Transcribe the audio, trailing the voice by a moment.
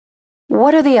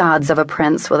What are the odds of a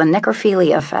prince with a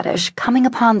necrophilia fetish coming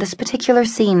upon this particular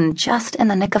scene just in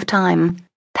the nick of time?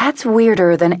 That's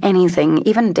weirder than anything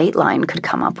even Dateline could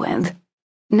come up with.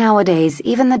 Nowadays,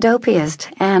 even the dopiest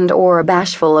and/or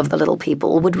bashful of the little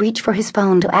people would reach for his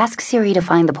phone to ask Siri to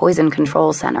find the poison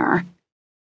control center.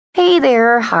 Hey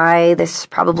there, hi, this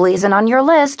probably isn't on your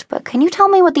list, but can you tell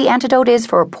me what the antidote is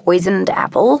for a poisoned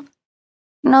apple?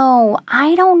 No,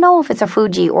 I don't know if it's a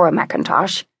Fuji or a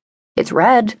Macintosh. It's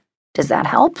red. Does that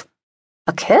help?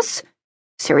 A kiss?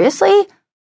 Seriously?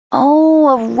 Oh,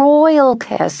 a royal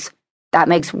kiss. That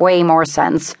makes way more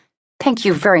sense. Thank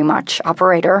you very much,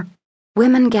 operator.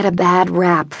 Women get a bad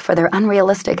rap for their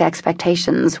unrealistic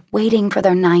expectations, waiting for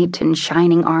their knight in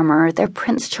shining armor, their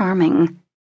Prince Charming.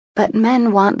 But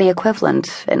men want the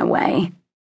equivalent, in a way.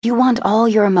 You want all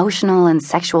your emotional and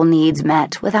sexual needs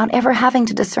met without ever having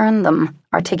to discern them,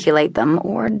 articulate them,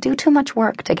 or do too much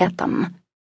work to get them.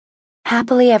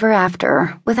 Happily ever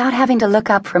after, without having to look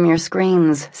up from your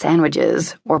screens,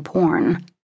 sandwiches, or porn.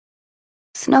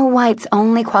 Snow White's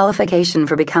only qualification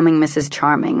for becoming Mrs.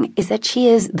 Charming is that she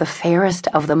is the fairest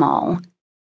of them all.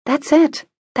 That's it.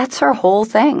 That's her whole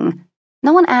thing.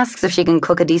 No one asks if she can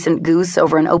cook a decent goose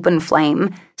over an open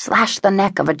flame, slash the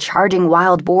neck of a charging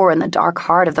wild boar in the dark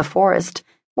heart of the forest,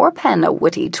 or pen a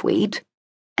witty tweet.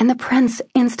 And the prince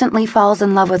instantly falls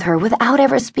in love with her without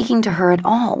ever speaking to her at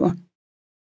all.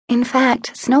 In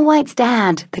fact, Snow White's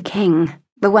dad, the king,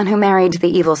 the one who married the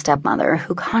evil stepmother,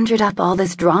 who conjured up all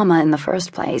this drama in the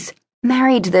first place,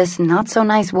 married this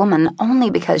not-so-nice woman only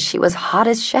because she was hot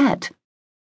as shit.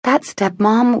 That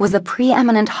stepmom was the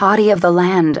preeminent hottie of the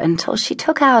land until she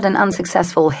took out an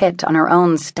unsuccessful hit on her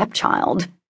own stepchild.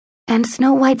 And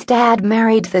Snow White's dad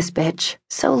married this bitch,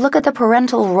 so look at the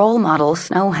parental role model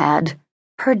Snow had.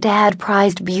 Her dad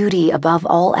prized beauty above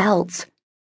all else.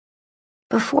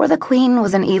 Before the queen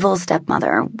was an evil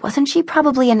stepmother, wasn't she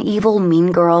probably an evil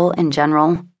mean girl in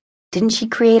general? Didn't she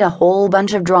create a whole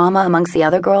bunch of drama amongst the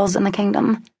other girls in the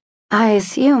kingdom? I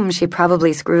assume she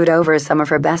probably screwed over some of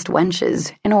her best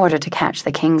wenches in order to catch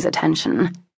the king's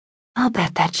attention. I'll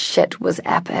bet that shit was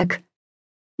epic.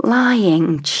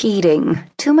 Lying, cheating,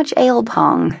 too much ale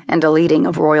pong, and deleting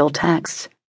of royal texts.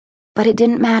 But it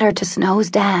didn't matter to Snow's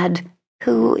dad,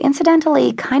 who,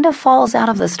 incidentally, kind of falls out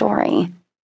of the story.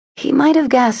 He might have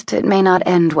guessed it may not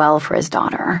end well for his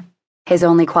daughter. His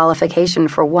only qualification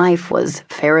for wife was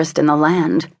fairest in the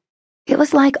land. It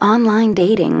was like online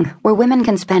dating, where women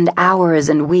can spend hours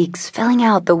and weeks filling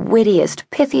out the wittiest,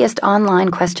 pithiest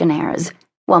online questionnaires,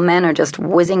 while men are just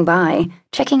whizzing by,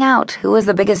 checking out who has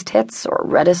the biggest tits or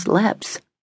reddest lips.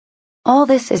 All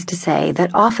this is to say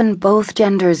that often both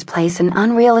genders place an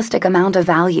unrealistic amount of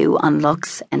value on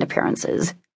looks and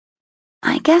appearances.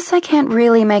 I guess I can't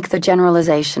really make the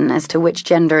generalization as to which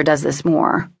gender does this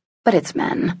more, but it's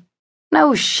men.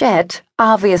 No shit,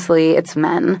 obviously it's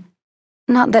men.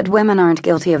 Not that women aren't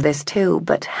guilty of this too,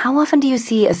 but how often do you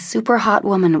see a super hot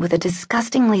woman with a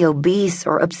disgustingly obese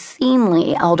or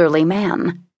obscenely elderly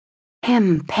man?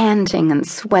 Him panting and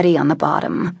sweaty on the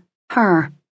bottom.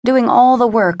 Her, doing all the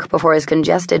work before his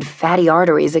congested fatty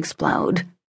arteries explode.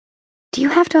 Do you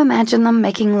have to imagine them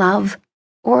making love?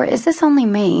 Or is this only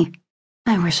me?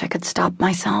 I wish I could stop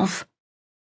myself.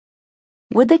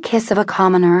 Would the kiss of a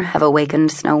commoner have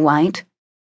awakened Snow White?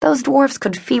 Those dwarfs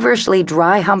could feverishly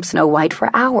dry hump Snow White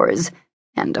for hours,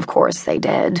 and of course they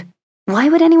did. Why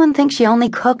would anyone think she only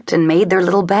cooked and made their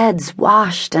little beds,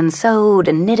 washed and sewed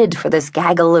and knitted for this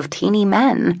gaggle of teeny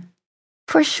men?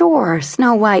 For sure,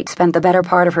 Snow White spent the better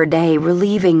part of her day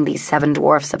relieving these 7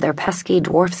 dwarfs of their pesky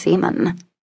dwarf semen.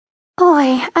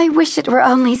 Oi, I wish it were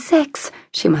only 6,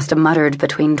 she must have muttered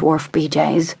between dwarf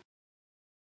BJs.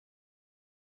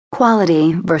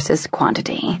 Quality versus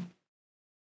quantity.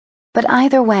 But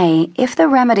either way, if the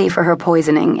remedy for her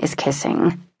poisoning is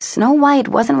kissing, Snow White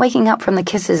wasn't waking up from the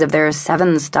kisses of their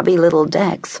 7 stubby little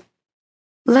dicks.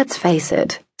 Let's face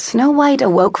it, Snow White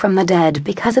awoke from the dead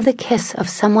because of the kiss of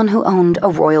someone who owned a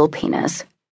royal penis.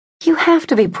 You have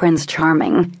to be Prince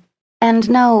Charming. And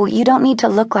no, you don't need to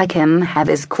look like him, have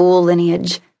his cool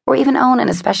lineage, or even own an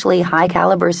especially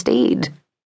high-caliber steed.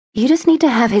 You just need to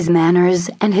have his manners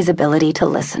and his ability to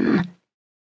listen.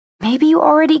 Maybe you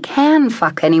already can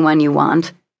fuck anyone you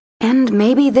want, and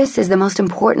maybe this is the most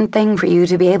important thing for you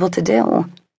to be able to do.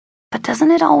 But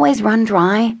doesn't it always run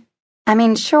dry? I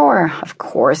mean, sure, of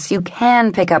course, you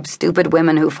can pick up stupid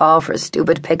women who fall for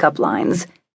stupid pickup lines,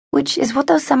 which is what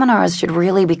those seminars should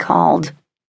really be called.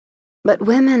 But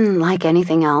women, like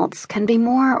anything else, can be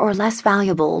more or less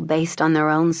valuable based on their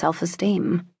own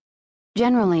self-esteem.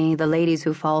 Generally, the ladies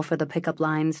who fall for the pickup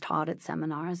lines taught at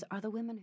seminars are the women who